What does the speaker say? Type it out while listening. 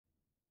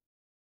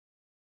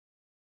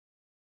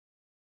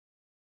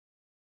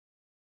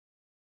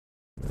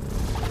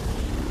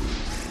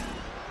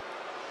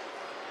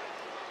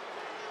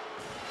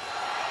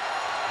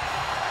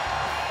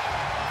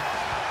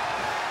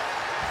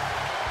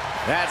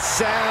That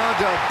sound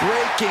of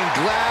breaking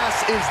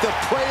glass is the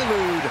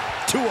prelude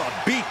to a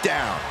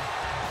beatdown.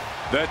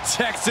 The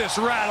Texas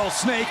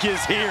Rattlesnake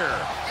is here.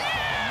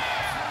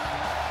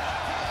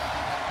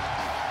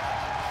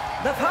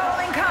 The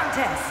following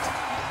contest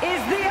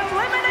is the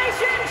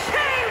Elimination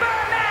Chamber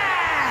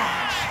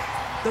match.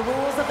 The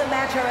rules of the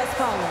match are as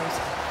follows.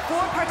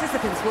 4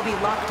 participants will be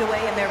locked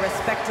away in their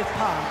respective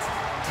pods.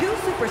 2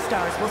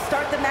 superstars will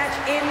start the match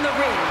in the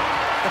ring.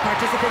 The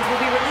participants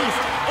will be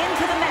released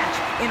into the match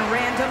in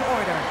random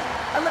order.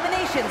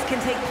 Eliminations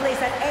can take place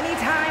at any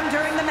time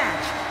during the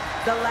match.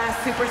 The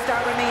last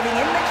superstar remaining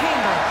in the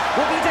chamber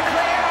will be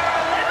declared our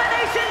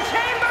Elimination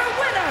Chamber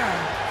winner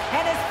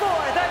and is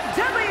for the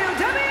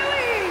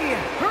WWE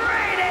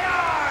Rated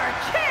R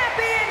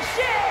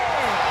Championship.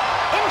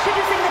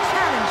 Introducing the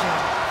challenger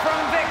from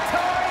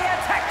Victoria,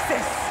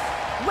 Texas,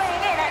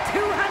 weighing in at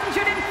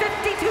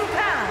 252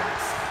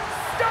 pounds,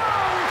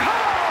 Stone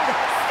Cold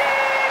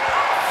Steve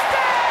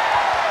Austin!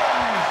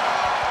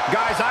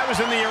 Guys, I was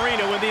in the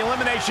arena when the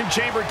Elimination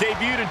Chamber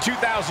debuted in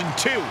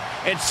 2002,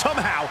 and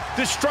somehow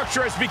the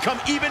structure has become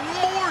even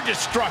more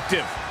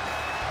destructive.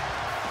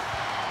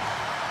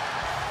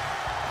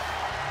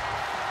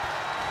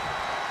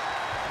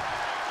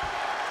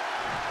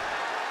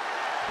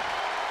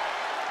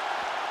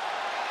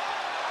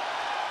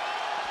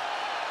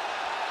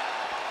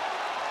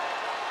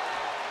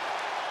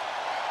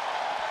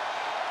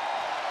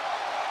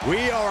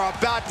 We are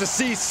about to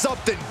see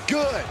something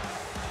good.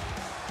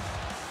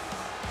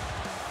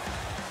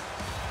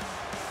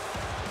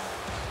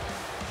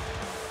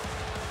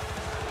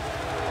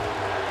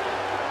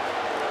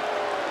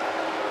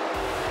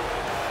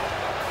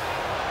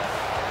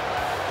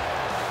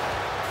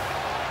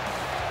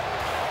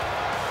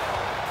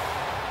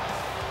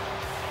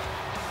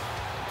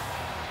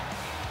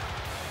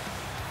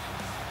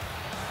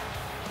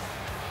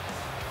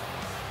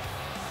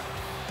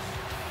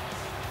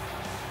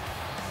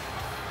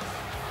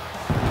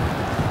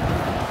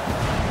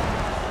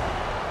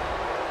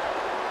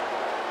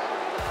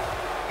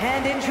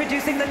 And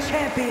introducing the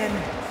champion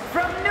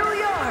from New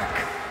York,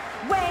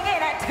 weighing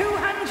in at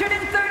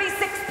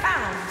 236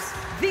 pounds,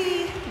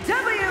 the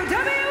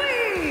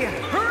WWE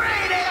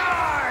Rated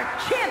R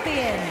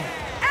Champion,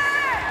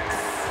 X!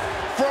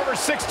 For over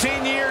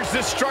 16 years,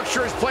 this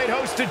structure has played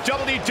host to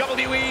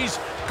WWE's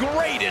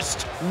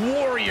greatest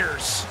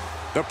warriors.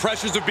 The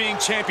pressures of being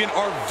champion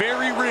are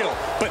very real,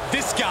 but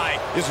this guy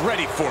is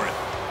ready for it.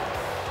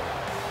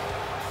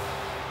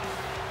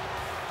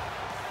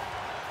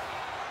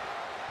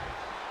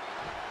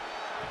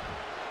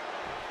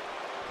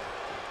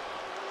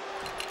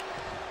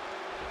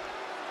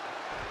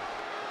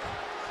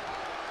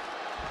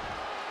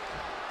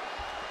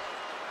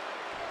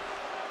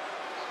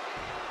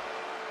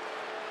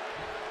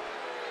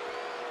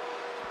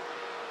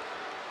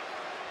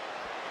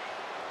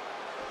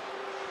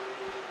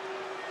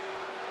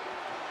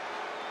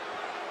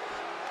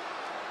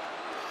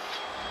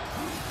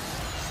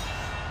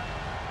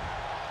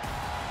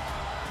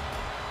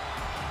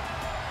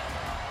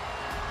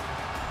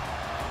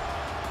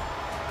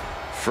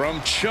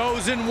 From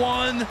chosen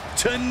one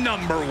to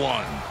number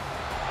one.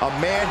 A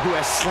man who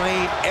has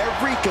slain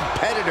every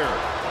competitor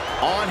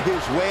on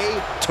his way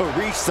to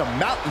reach the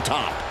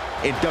mountaintop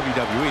in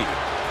WWE.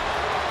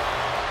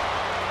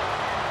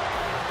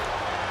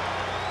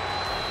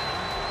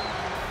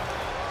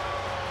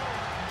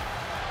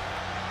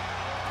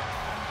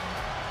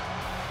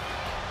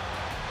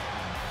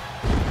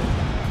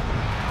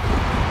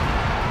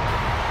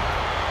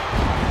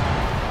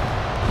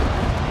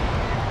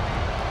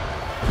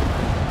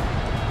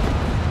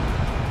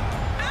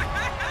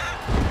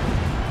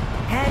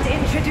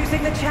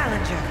 Introducing the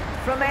challenger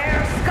from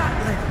Ayr,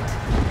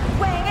 Scotland,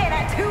 weighing in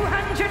at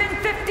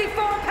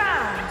 254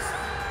 pounds,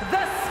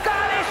 the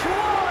Scottish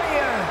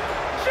Warrior,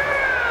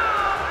 Drew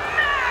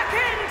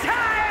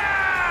McIntyre!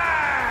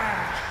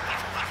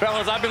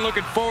 Fellas, I've been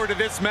looking forward to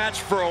this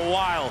match for a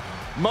while,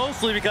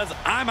 mostly because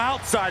I'm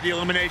outside the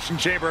Elimination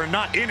Chamber and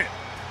not in it.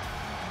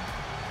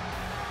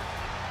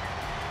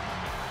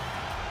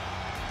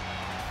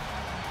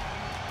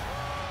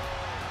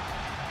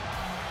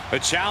 A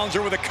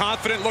challenger with a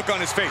confident look on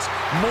his face,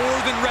 more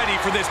than ready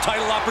for this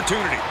title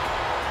opportunity.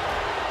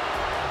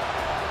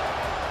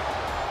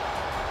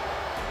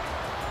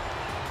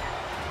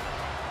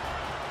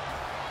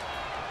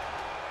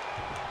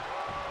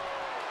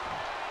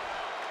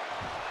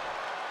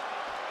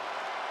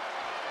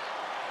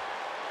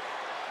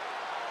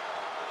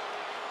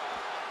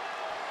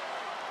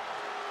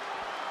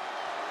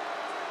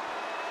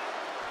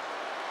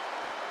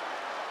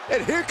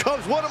 And here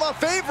comes one of my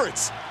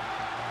favorites.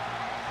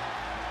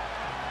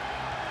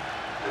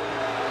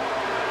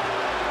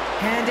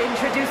 And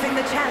introducing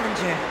the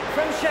challenger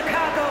from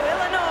Chicago,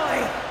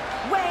 Illinois,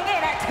 weighing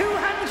in at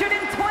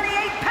 228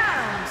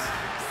 pounds,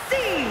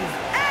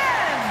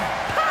 CM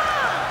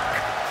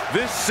Punk!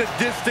 This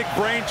sadistic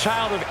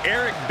brainchild of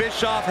Eric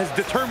Bischoff has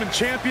determined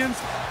champions,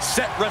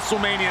 set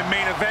WrestleMania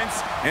main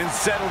events, and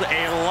settled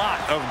a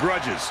lot of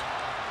grudges.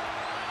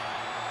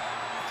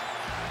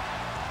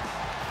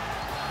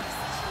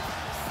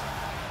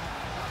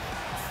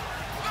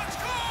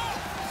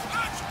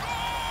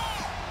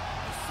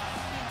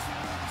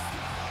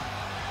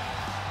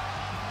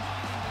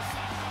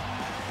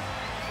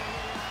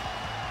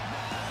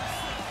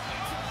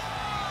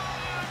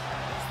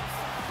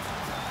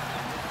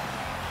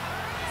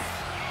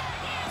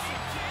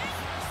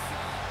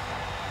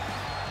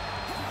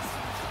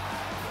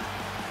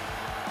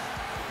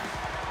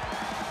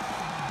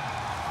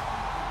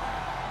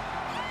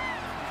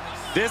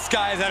 This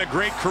guy has had a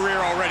great career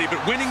already,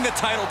 but winning the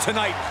title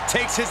tonight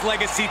takes his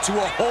legacy to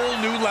a whole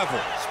new level.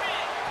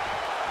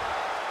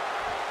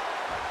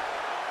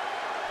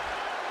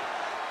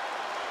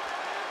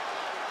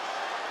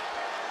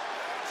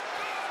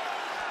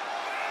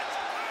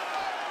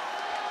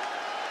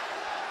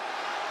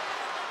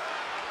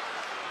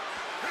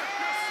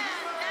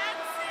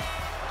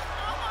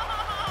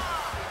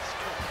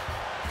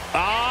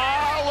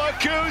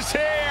 Who's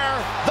here?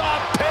 The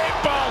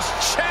People's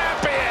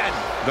Champion!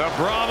 The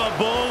Brahma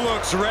Bull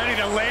looks ready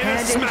to lay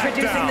the smackdown. And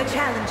introducing the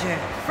challenger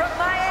from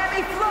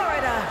Miami,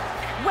 Florida,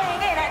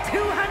 weighing in at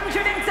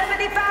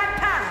 275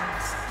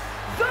 pounds,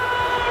 The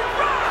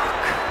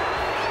Rock!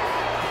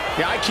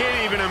 Yeah, I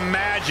can't even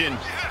imagine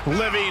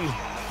living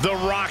The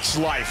Rock's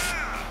life.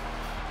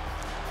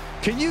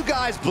 Can you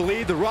guys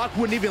believe The Rock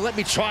wouldn't even let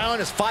me try on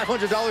his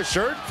 $500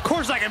 shirt? Of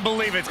course I can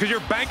believe it. It's because your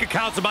bank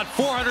account's about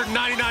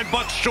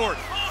 $499 short.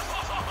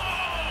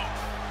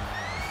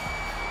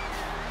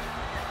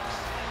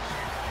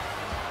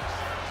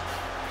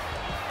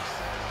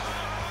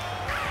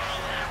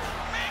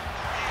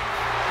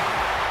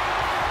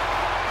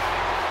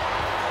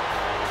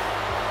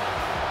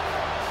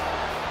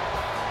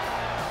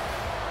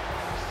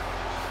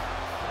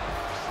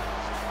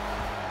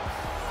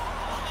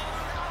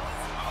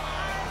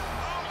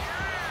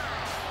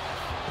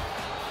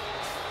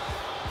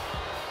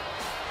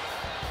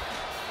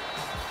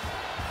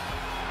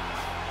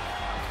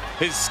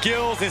 His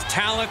skills, his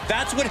talent,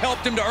 that's what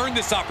helped him to earn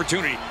this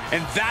opportunity.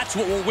 And that's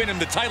what will win him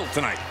the title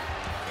tonight.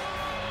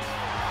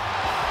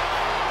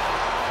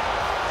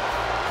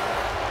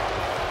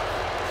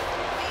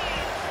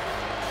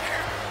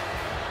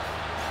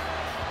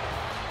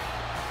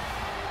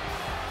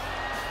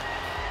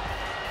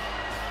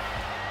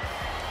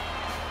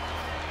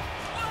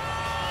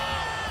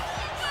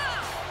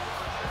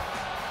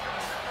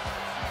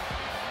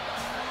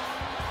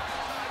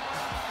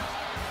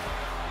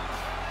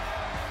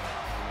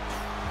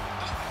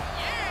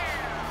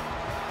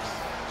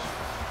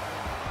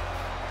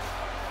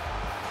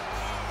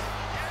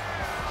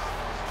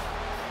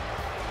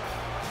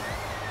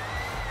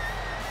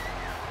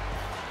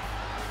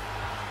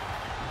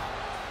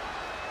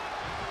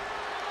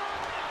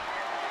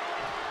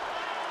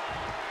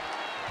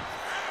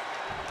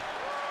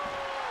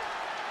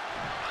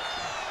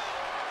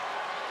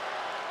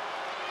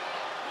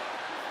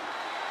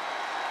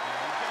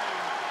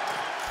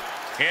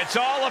 It's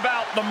all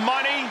about the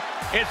money.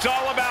 It's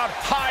all about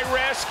high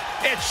risk.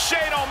 It's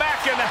Shane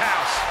O'Mac in the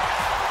house.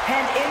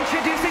 And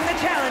introducing the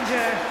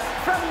challenger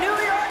from New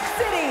York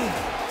City,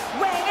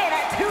 weighing in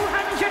at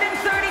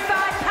 235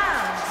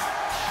 pounds,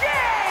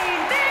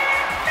 Shane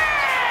McMahon!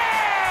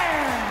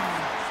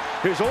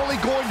 There's only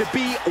going to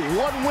be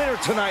one winner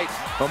tonight,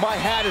 but my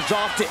hat is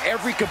off to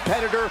every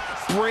competitor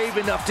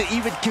brave enough to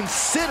even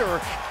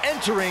consider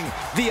entering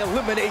the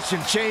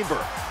Elimination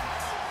Chamber.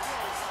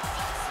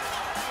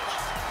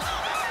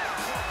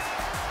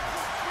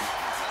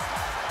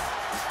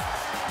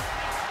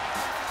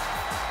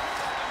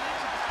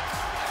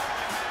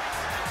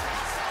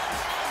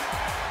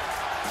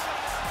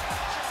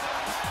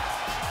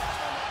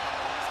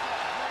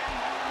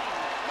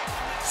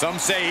 Some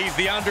say he's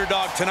the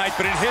underdog tonight,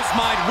 but in his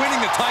mind,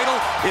 winning the title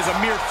is a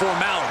mere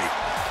formality.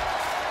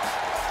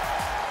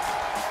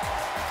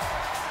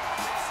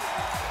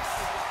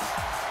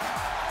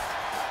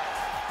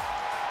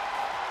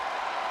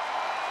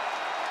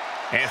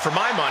 And for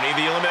my money,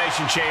 the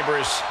Elimination Chamber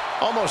is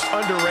almost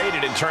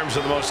underrated in terms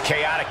of the most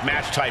chaotic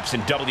match types in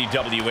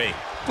WWE.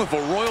 If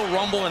a Royal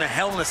Rumble and a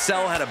Hell in a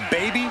Cell had a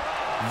baby,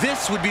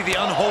 this would be the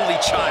unholy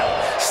child.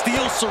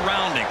 Steel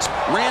surroundings,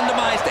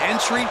 randomized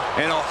entry,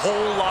 and a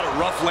whole lot of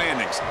rough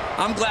landings.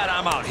 I'm glad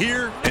I'm out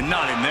here and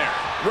not in there.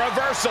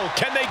 Reversal.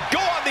 Can they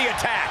go on the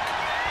attack?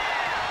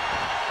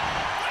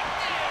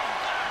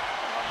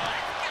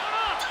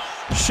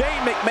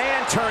 Shane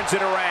McMahon turns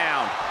it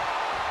around.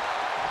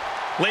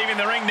 Leaving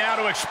the ring now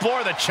to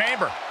explore the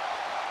chamber.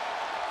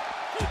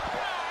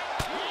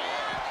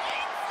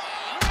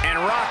 And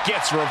Rock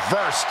gets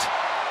reversed.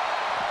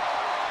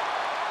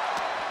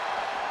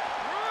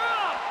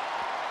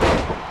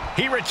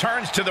 He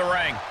returns to the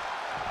ring.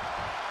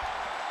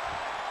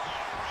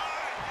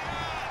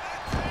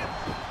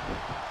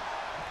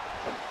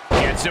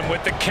 Gets him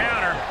with the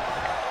counter.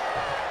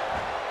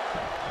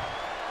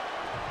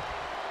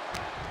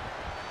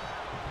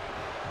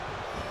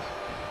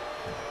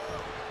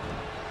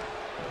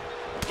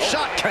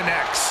 Shot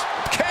connects.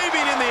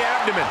 Caving in the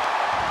abdomen.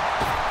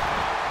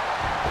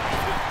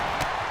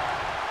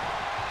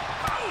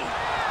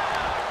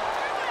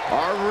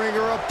 Our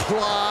ringer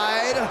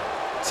applied.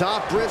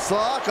 Top wrist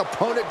lock,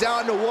 opponent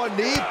down to one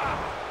knee.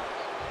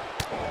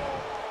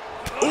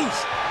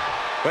 Oof.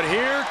 But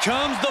here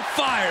comes the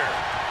fire.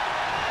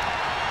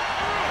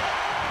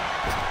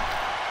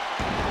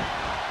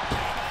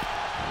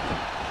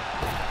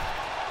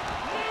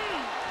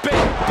 Big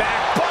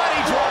back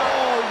body drop.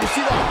 Oh, you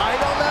see the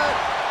height on that?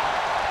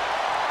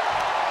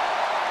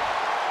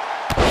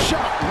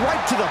 Shot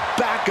right to the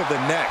back of the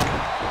neck.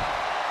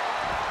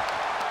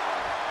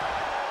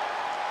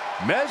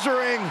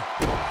 Measuring.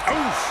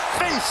 Oof.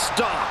 Face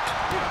stopped.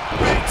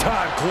 Big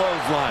time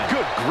clothesline.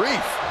 Good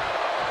grief.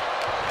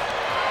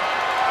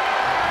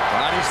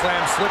 Body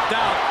slam slipped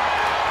out.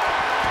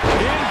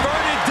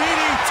 Inverted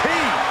DDT.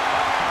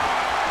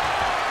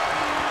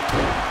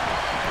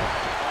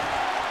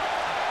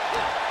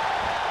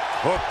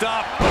 Hooked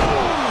up.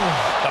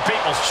 The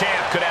People's Champ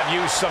could have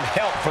used some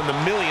help from the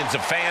millions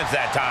of fans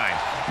that time.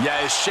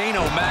 Yeah, as Shane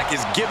O'Mac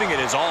is giving it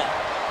his all.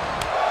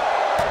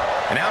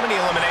 And how many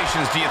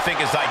eliminations do you think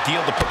is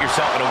ideal to put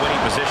yourself in a winning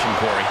position,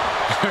 Corey?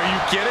 Are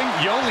you kidding?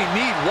 You only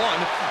need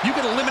one. You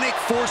can eliminate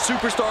 4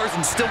 superstars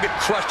and still get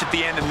crushed at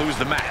the end and lose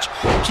the match.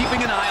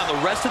 Keeping an eye on the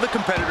rest of the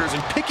competitors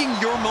and picking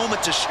your moment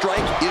to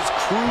strike is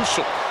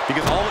crucial,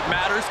 because all that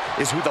matters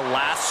is who the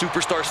last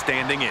superstar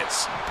standing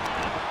is.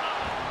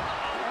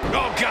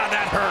 Oh, God,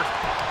 that hurt.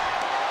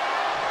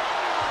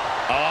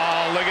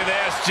 Oh, look at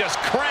this.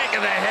 Just cranking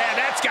the head.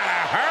 That's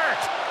gotta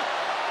hurt.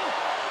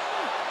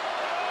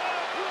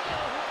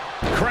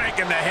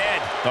 Cranking the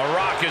head. The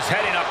Rock is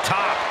heading up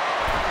top.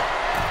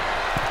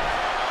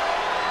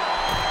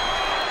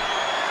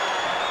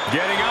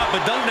 Getting up,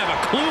 but doesn't have a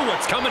clue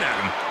what's coming at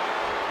him.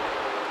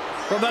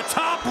 From the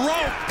top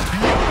rope.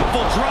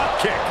 Beautiful drop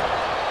kick.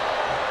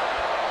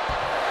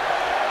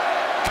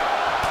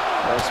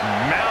 Just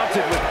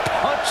mounted with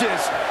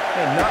punches.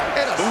 And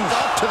a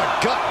stop to the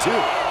gut, too.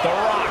 The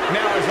Rock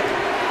now is...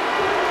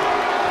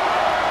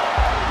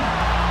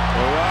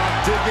 The Rock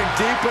digging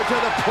deep into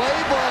the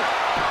playbook.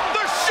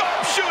 The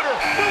sharpshooter!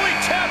 Will he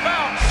tap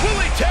out? Will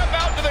he tap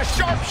out to the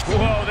sharpshooter?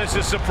 Whoa, this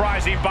is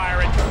surprising,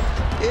 Byron.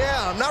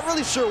 Yeah, I'm not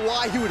really sure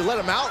why he would let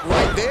him out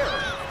right there.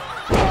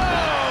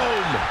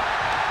 Boom!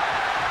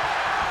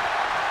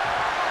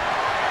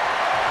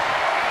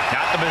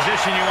 Not the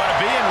position you want to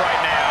be in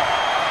right now.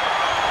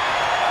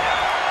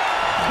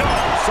 No,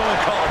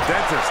 someone call a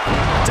dentist.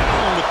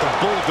 Down with the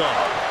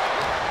Bulldog.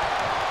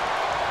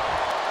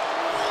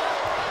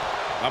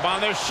 Up on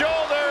their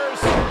shoulders.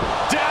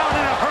 Down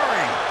in a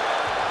hurry.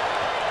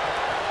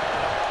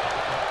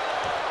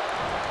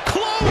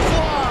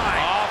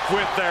 Clothesline! Off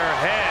with their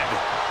head.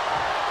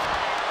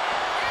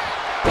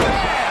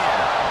 Bam!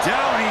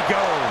 Down he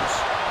goes.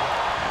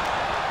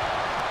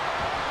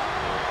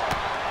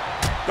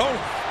 Oh!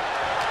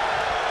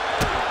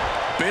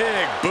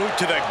 Big boot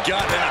to the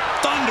gut and a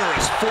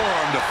thunderous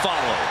forearm to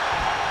follow.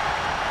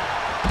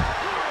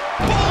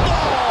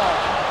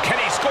 Bulldog! Can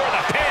he score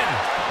the pin?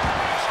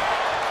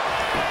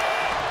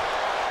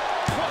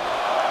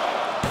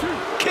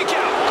 Kick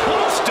out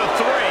close to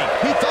 3.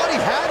 He thought he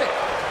had it.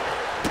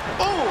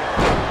 Oh!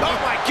 Oh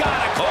my God,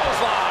 a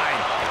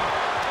clothesline!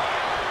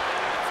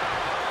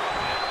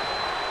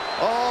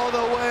 All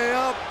the way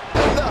up.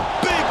 And the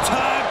Big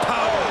time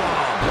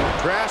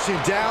powerbomb. crashing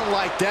down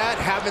like that,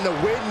 having the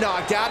wind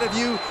knocked out of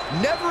you,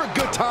 never a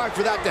good time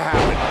for that to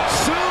happen.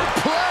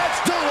 Suplex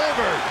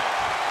delivered.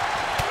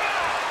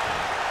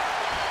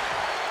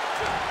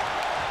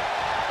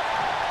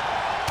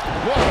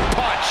 What a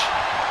punch!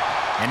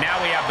 And now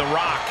we have The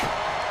Rock.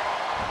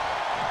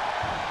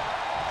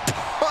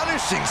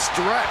 Punishing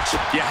stretch.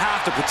 You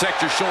have to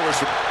protect your shoulders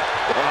from...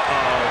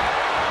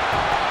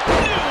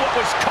 Knew what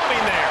was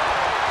coming there.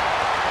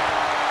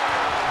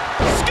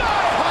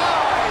 Sky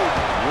high.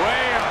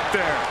 Way up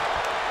there.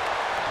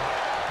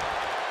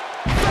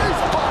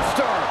 Face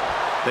buster.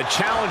 The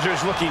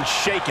challenger's looking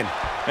shaken.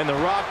 And The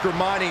Rock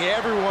reminding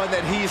everyone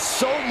that he's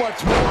so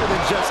much more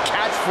than just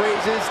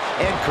catchphrases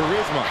and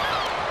charisma.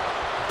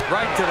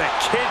 Right to the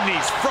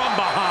kidneys from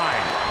behind.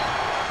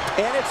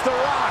 And it's The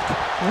Rock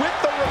with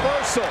the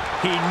reversal.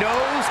 He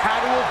knows how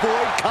to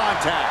avoid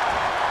contact.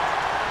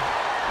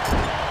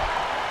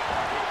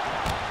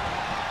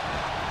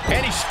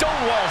 And he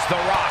stonewalls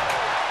The Rock.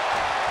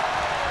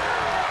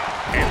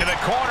 Into the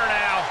corner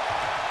now.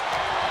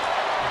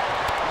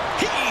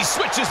 He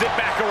switches it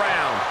back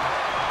around.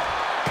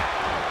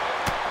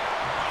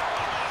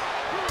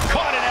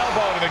 Caught an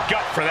elbow to the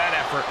gut for that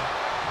effort.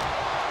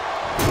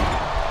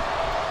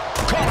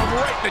 Caught him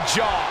right in the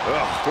jaw.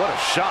 Ugh, what a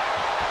shot.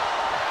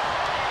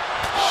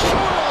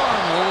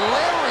 Short-arm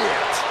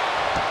lariat.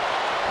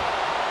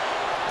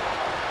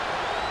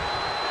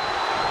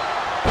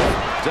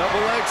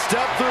 Double leg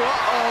step through.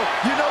 Uh-oh.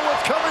 You know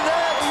what's coming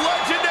next.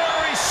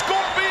 Legendary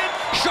Scorpion.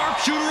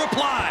 Sharpshooter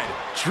applied.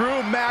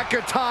 Drew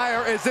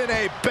McIntyre is in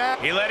a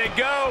bad... He let it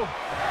go.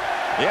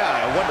 Yeah,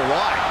 I wonder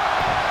why.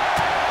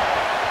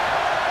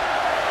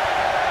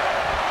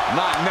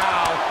 Not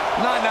now.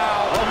 Not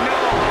now. Oh, no.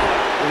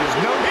 There's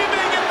no... He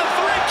may get the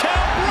 3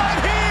 count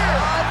right here.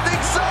 I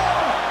think so.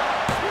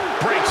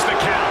 Breaks the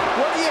count.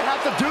 What do you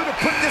have to do to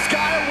put this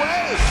guy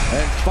away?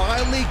 And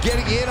finally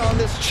getting in on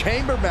this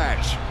chamber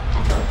match.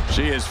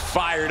 She is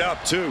fired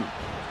up, too.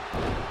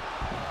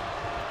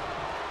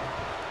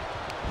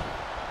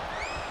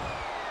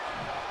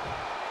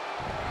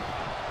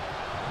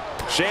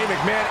 Shane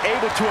McMahon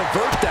able to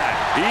avert that.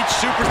 Each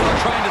superstar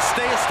trying to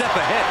stay a step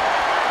ahead.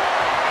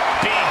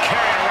 Being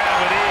carried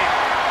around with ease.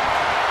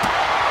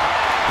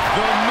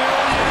 The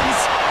millions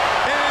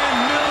and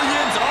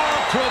millions are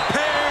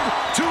prepared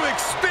to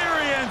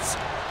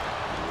experience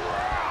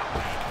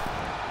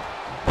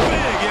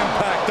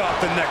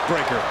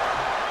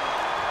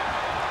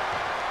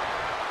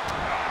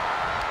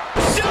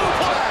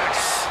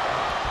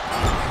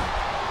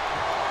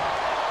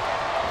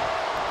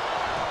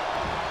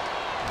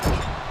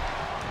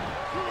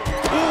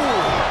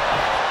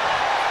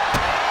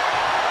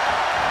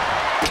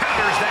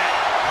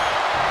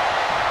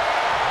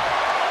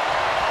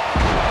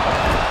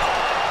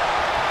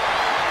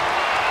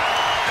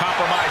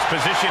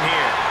position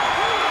here.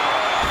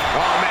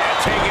 Oh, man,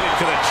 taking it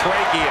to the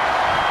trachea.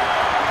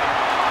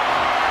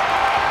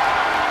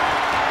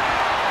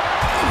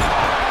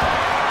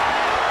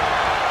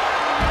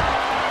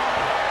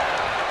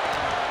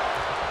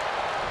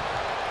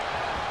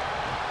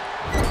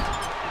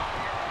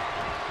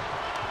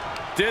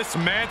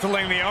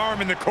 Dismantling the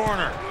arm in the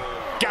corner.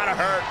 Gotta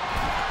hurt.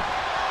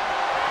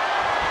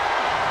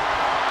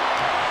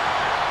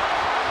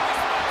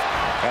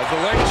 As the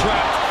leg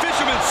trap,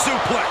 fisherman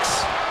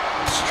suplex.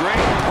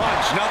 Straight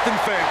punch, nothing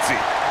fancy.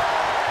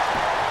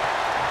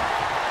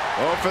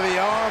 Oh, for the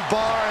arm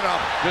bar and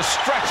up. Just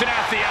stretching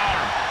out the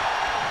arm.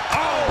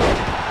 Oh!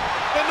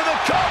 Into the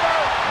cover!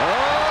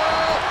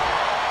 Oh!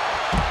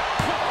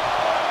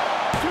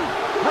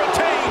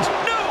 Retains.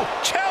 No!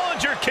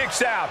 Challenger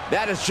kicks out.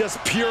 That is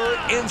just pure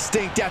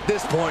instinct at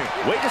this point.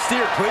 Way to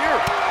steer clear.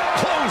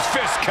 Closed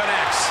fist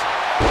connects.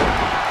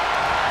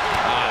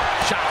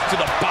 Shot to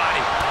the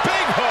body.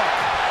 Big hook.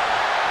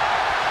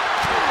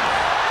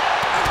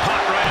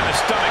 Hot right in the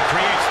stomach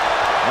creates.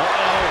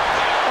 Uh-oh.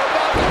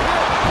 About the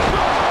hit.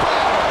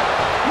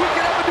 We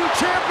can have a new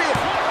champion.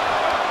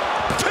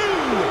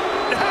 Two.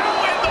 How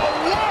in the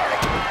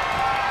world?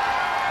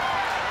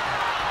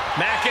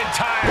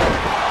 McIntyre.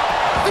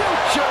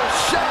 Future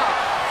shot.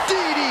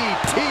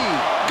 DDT.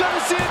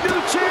 Gonna see a new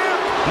champ.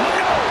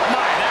 No,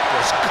 my, that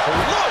was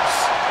close.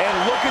 And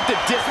look at the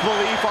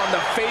disbelief on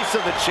the face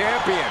of the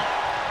champion.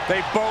 They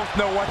both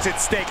know what's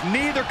at stake.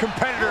 Neither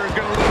competitor is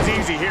going to lose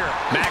easy here.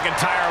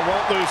 McIntyre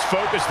won't lose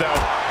focus, though.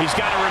 He's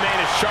got to remain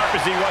as sharp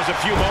as he was a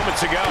few moments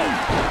ago.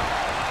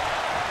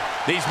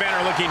 These men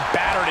are looking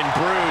battered and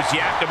bruised. You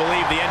have to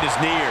believe the end is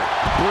near.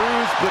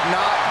 Bruised but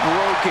not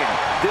broken.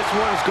 This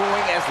one is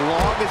going as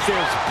long as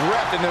there's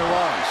breath in their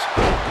lungs.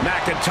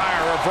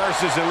 McIntyre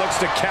reverses and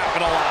looks to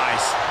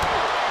capitalize.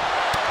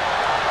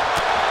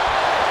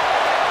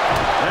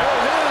 There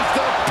it is,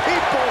 the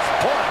people's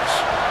punch.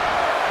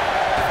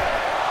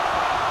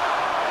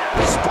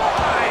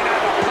 Spine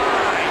out of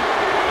pine.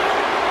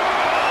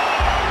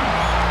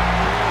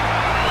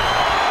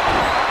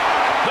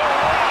 The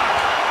Rock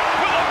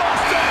with the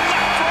most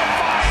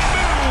electrifying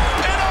move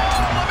in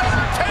all of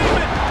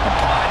entertainment. The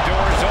pod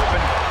door is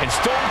open, and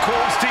Stone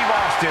Cold Steve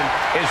Austin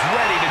is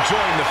ready to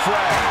join the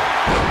fray.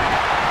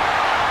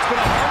 It's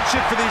been a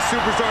hardship for these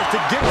superstars to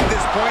get to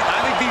this point. I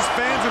think these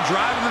fans are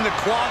driving them to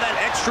claw that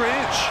extra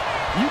inch.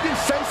 You can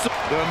sense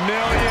The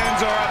millions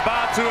are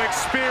about to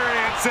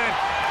experience it.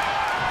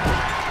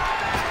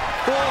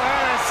 Full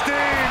head of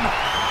steam.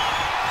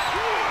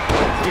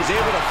 he's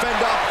able to fend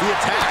off the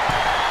attack.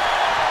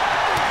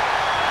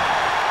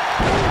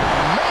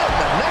 Man,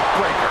 the neck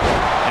breaker.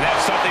 And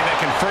that's something that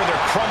can further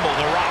crumble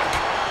The Rock.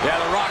 Yeah,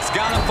 The Rock's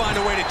got to find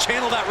a way to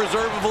channel that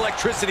reserve of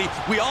electricity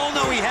we all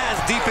know he has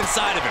deep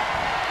inside of him.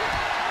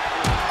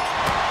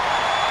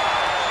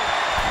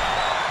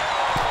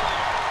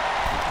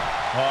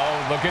 Oh,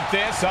 look at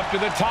this, up to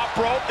the top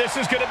rope. This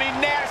is going to be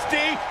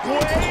nasty,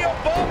 way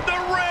above the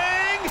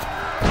ring.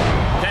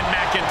 Then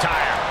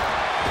McIntyre.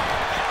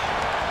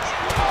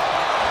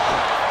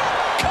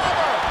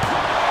 Cover!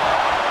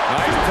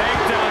 Nice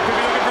takedown, could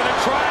be looking for the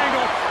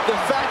triangle. The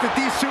fact that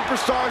these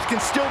superstars can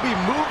still be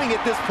moving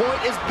at this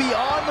point is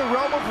beyond the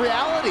realm of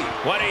reality.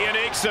 What a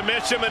unique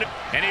submission,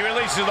 and he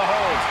releases the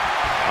hold.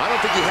 I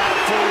don't think he had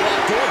it fully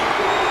locked in.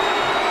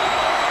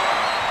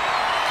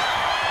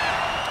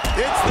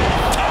 It's the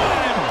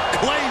time,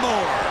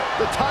 Claymore.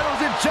 The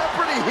title's in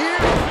jeopardy here.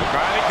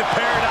 I think the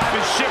paradigm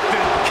has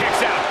shifted.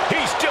 Kicks out.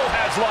 He still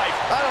has life.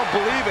 I don't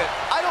believe it.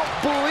 I don't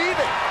believe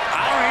it.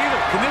 I don't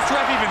either. Can this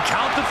ref even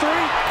count to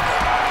three?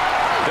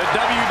 The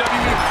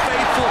WWE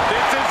faithful,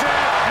 this is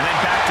it. And then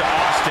back to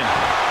Austin.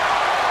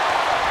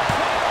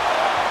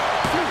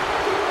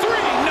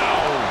 Three, no.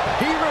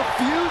 He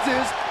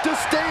refuses to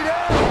stay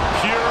down.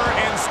 Pure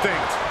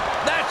instinct.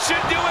 That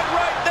should do it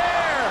right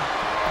there.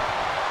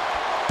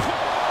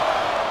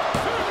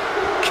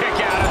 Kick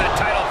out and the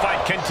title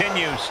fight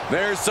continues.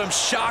 There's some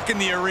shock in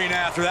the arena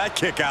after that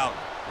kick out.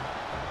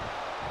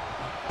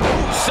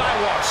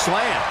 Sidewalk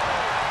slam.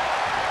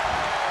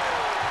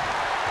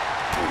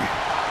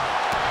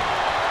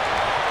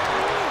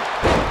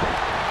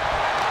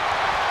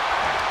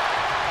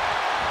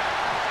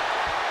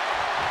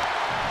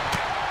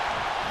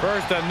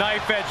 First a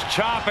knife edge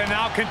chop and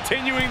now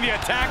continuing the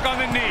attack on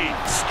the knee.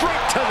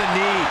 Straight to the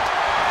knee.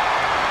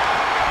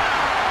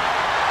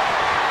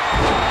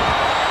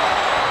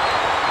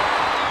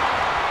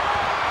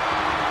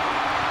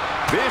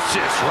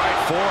 Vicious right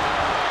foot.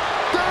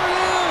 There it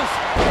is!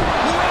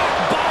 Rock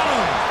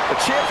bottom! The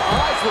champ's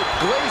eyes look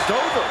glazed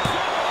over.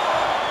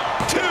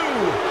 Two.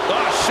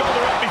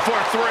 Shoulder up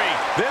before three.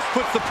 This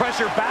puts the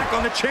pressure back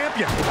on the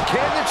champion.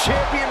 Can the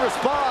champion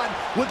respond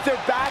with their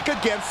back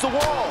against the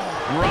wall?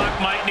 Rock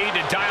might need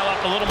to dial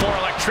up a little more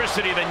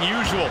electricity than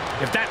usual,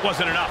 if that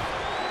wasn't enough.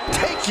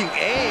 Taking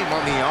aim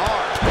on the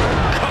arm.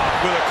 Caught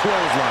with a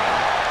clothesline.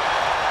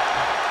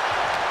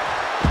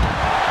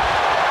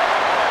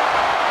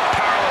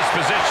 Powerless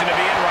position to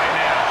be in right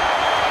now.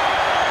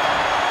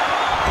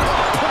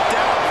 Put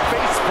down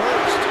face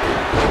first.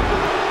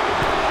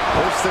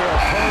 Both gets their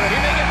opponent. He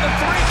may get the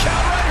 3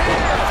 count right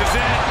here. This is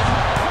it.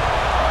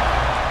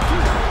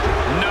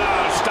 No,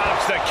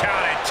 stops the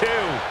count at 2.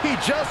 He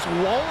just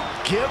won't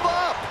give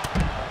up.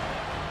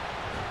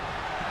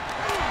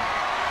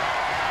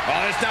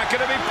 Oh, it's not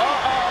going to be...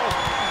 Uh-oh.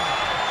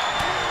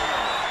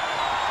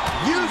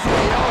 Using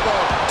the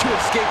elbow to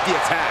escape the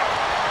attack.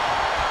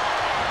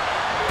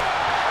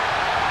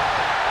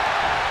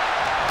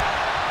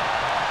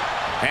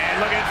 And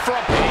looking for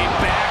a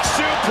back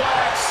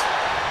suplex.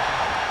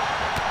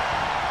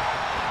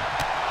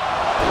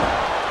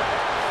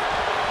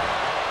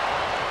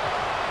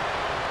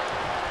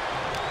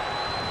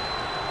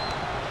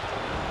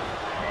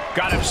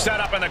 Got him set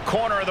up in the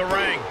corner of the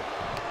ring.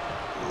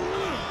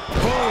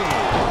 Boom.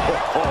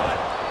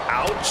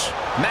 Ouch.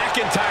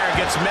 McIntyre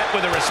gets met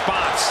with a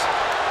response.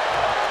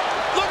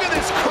 Look at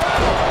this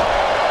crowd.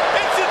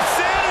 It's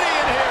insanity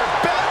in here.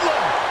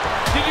 Bedlam.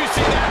 Did you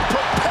see that?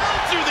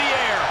 Propelled through the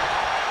air.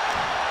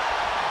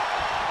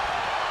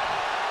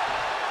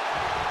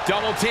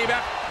 Double team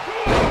out.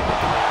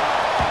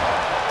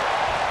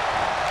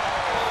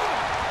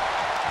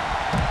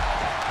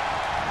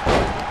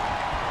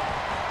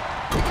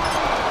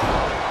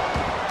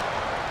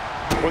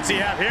 What's he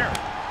have here?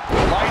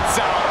 Lights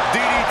out.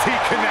 DDT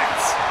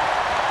connects.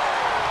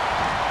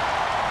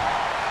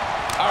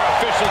 Our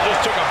official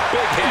just took a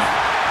big hit.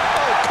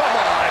 Oh, come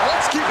on.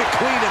 Let's keep it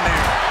clean in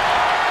there.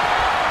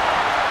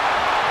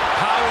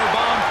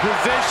 Powerbomb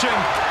position.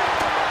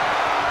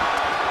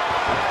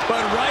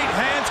 But right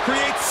hands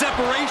create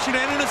separation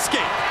and an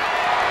escape.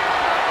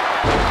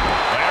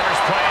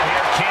 Whatever's playing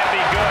here can't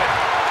be good.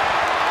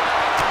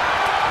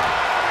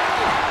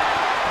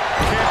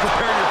 Can't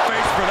prepare your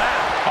face for that.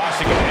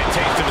 Austin getting a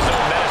taste of his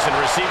own medicine,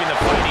 receiving the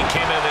fight he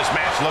came into this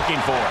match looking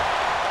for.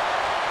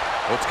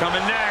 What's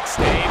coming next?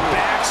 A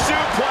back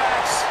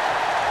suplex.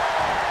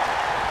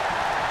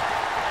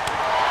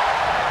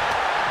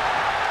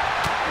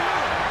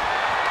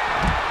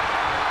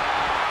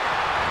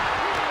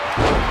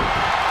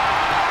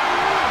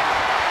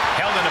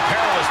 Held in a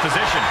perilous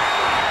position.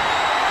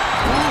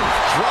 Ooh,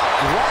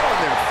 dropped right on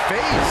their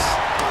face.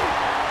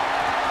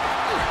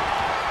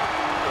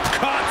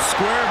 Caught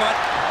square, but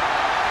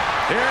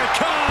here it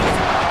comes.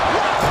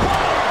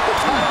 The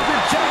title's in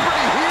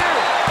jeopardy here.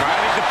 I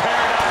think the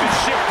paradigm has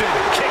shifted.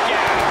 Kick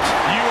out.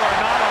 You are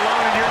not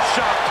alone in your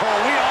shock,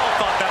 Cole. We all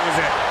thought that was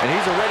it. And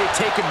he's already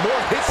taken more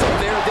hits up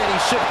there than he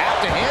should have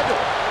to handle.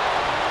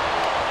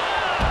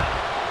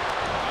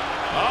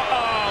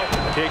 Uh-oh.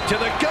 Kick to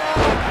the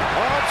gut.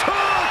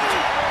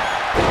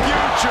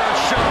 Future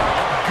shock.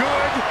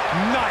 Good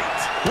night.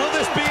 Will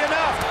this be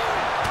enough?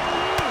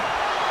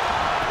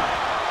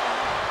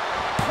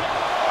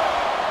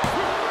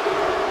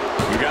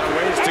 We got a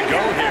ways to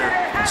go here,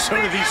 and so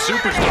do these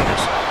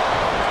superstars.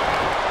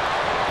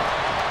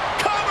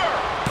 Cover!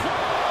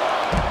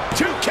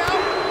 2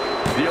 count.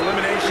 The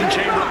Elimination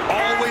Chamber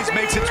always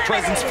makes its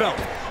presence felt.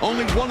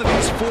 Only one of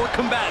these 4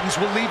 combatants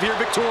will leave here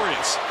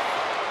victorious.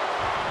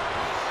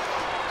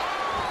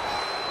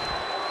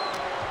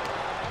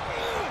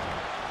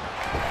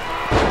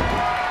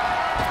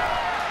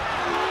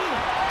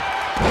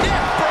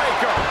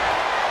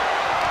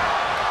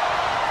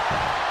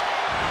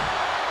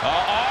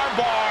 Arm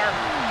bar.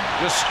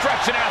 Just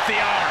stretching out the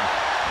arm.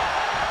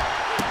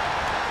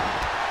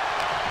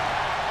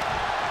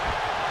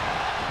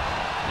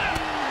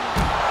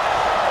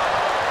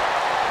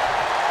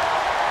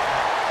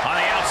 On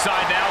the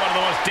outside now, one of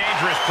the most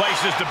dangerous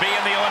places to be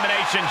in the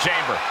Elimination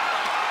Chamber.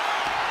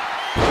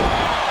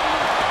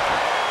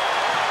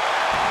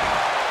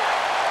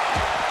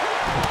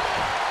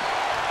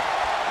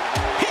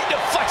 He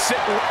deflects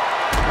it.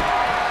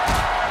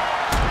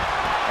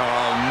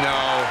 Oh, no.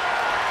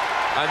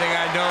 I think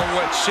I know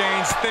what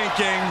Shane's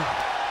thinking.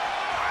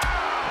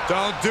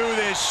 Don't do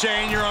this,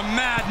 Shane. You're a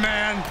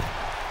madman.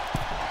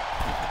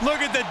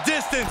 Look at the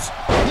distance.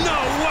 No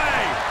way.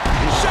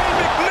 Shane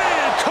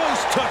McMahon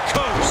coast to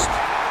coast.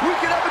 We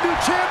could have a new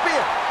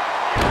champion.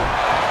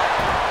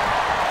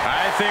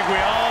 I think we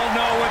all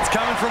know what's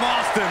coming from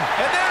Austin.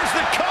 And there's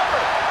the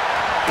cover.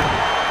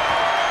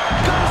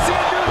 Gonna see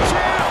a new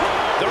champ.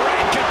 The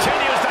reign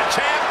continues. The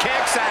champ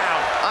kicks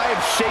out. I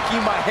am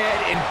shaking my head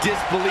in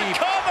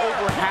disbelief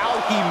over how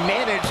he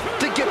managed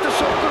to get the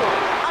show through.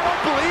 I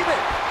don't believe it.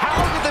 How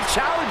did the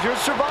challengers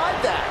survive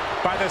that?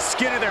 By the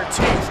skin of their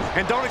teeth.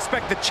 And don't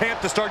expect the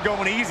champ to start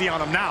going easy on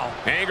him now.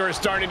 Anger is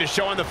starting to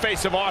show on the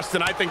face of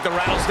Austin. I think the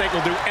Rattlesnake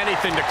will do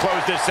anything to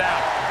close this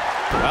out.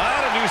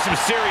 That'll do some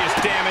serious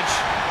damage.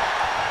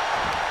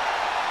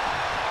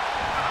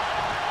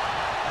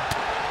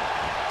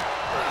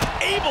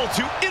 Able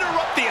to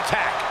interrupt the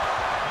attack.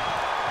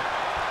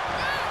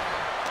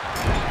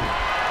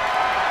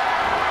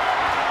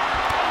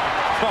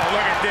 Oh,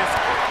 look at this.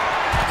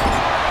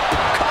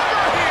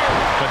 Cover here.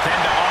 But then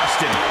to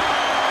Austin.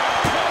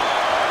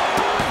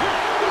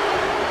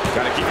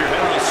 Got to keep your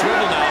head on a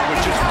swivel now with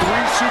just 3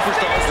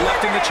 superstars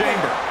left in the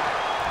chamber.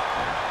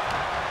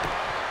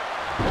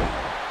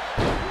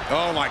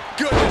 Oh, my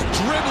goodness.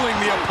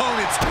 Dribbling the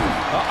opponents.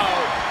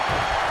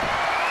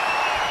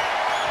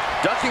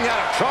 Ducking out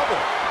of trouble.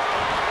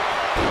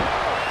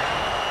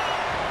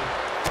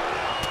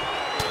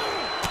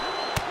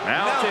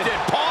 Mounted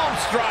palm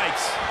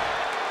strikes.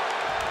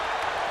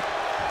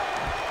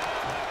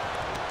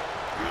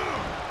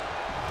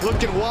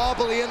 Looking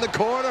wobbly in the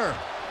corner.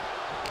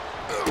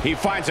 He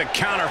finds a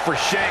counter for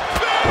Shank.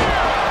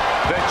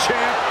 The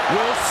champ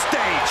will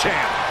stay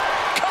champ.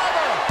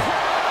 Cover!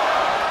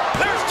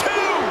 There's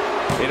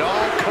two! It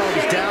all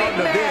comes down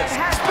to this.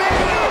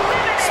 Spear!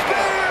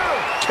 Spear!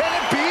 Can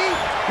it be?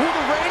 Will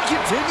the reign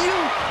continue?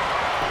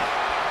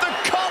 The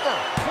cover!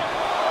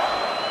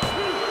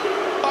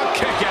 A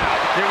kick out.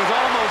 It was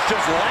almost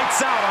just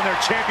lights out on their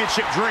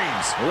championship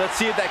dreams. Let's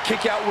see if that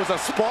kick out was a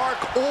spark,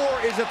 or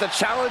is it the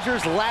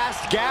challenger's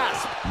last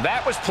gasp?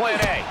 That was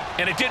plan A,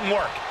 and it didn't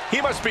work. He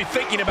must be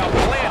thinking about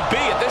plan B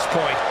at this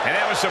point, and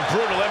that was some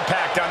brutal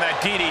impact on that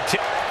DDT.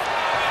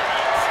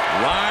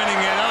 Lining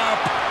it up.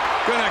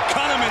 Gonna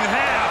cut him in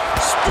half.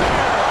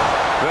 Spear.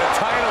 The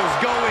title's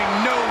going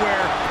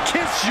nowhere.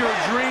 Kiss your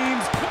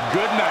dreams.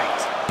 Good night.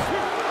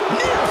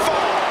 Near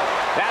fall.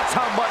 That's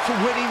how much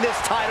winning this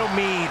title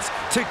means.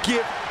 To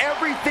give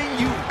everything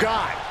you've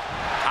got.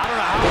 I don't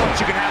know how much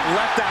you can have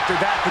left after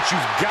that, but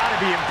you've got to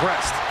be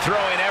impressed.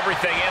 Throwing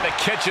everything and the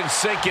kitchen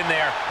sink in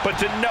there, but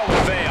to no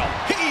avail.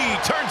 He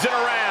turns it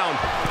around.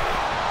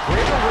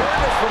 Great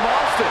awareness from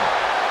Austin.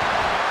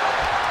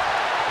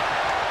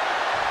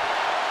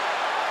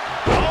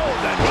 Oh,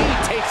 the knee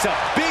takes a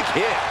big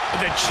hit.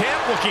 The champ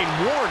looking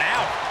worn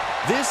out.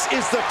 This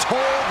is the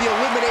toll the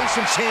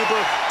Elimination Chamber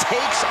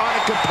takes on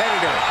a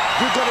competitor.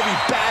 You're going to be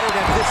battered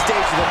at this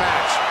stage of the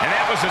match. And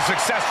that was a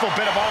successful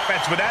bit of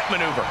offense with that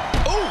maneuver.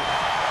 Ooh,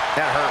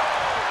 that hurt.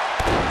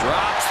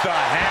 Drops the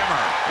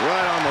hammer.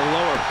 Right on the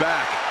lower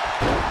back.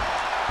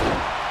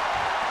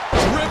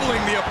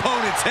 Dribbling the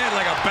opponent's head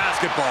like a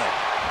basketball.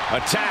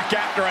 Attack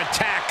after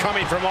attack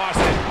coming from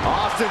Austin.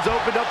 Austin's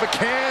opened up a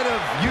can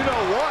of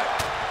you-know-what.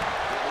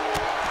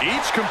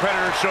 Each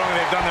competitor showing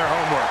they've done their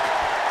homework.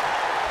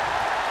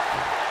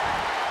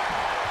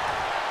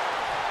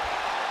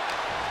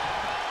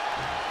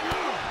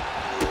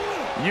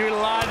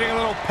 Utilizing a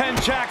little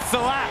penchak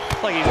salap.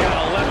 Like he's got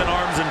 11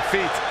 arms and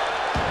feet.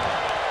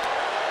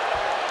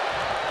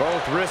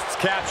 Both wrists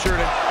captured.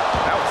 And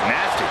that was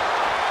nasty.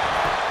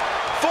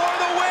 For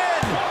the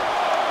win!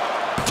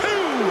 2!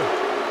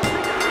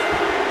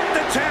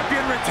 The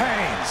champion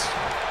retains.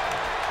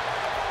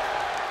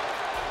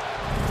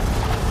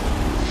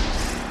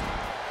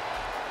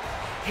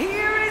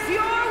 Here is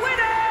your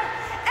winner,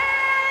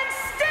 and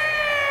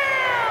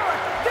still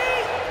the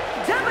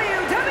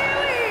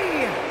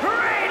WWE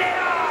Rated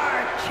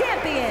R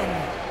Champion,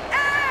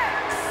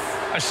 X!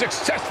 A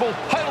successful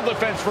title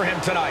defense for him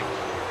tonight.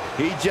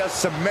 He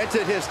just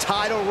cemented his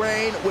title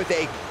reign with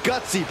a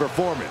gutsy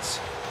performance.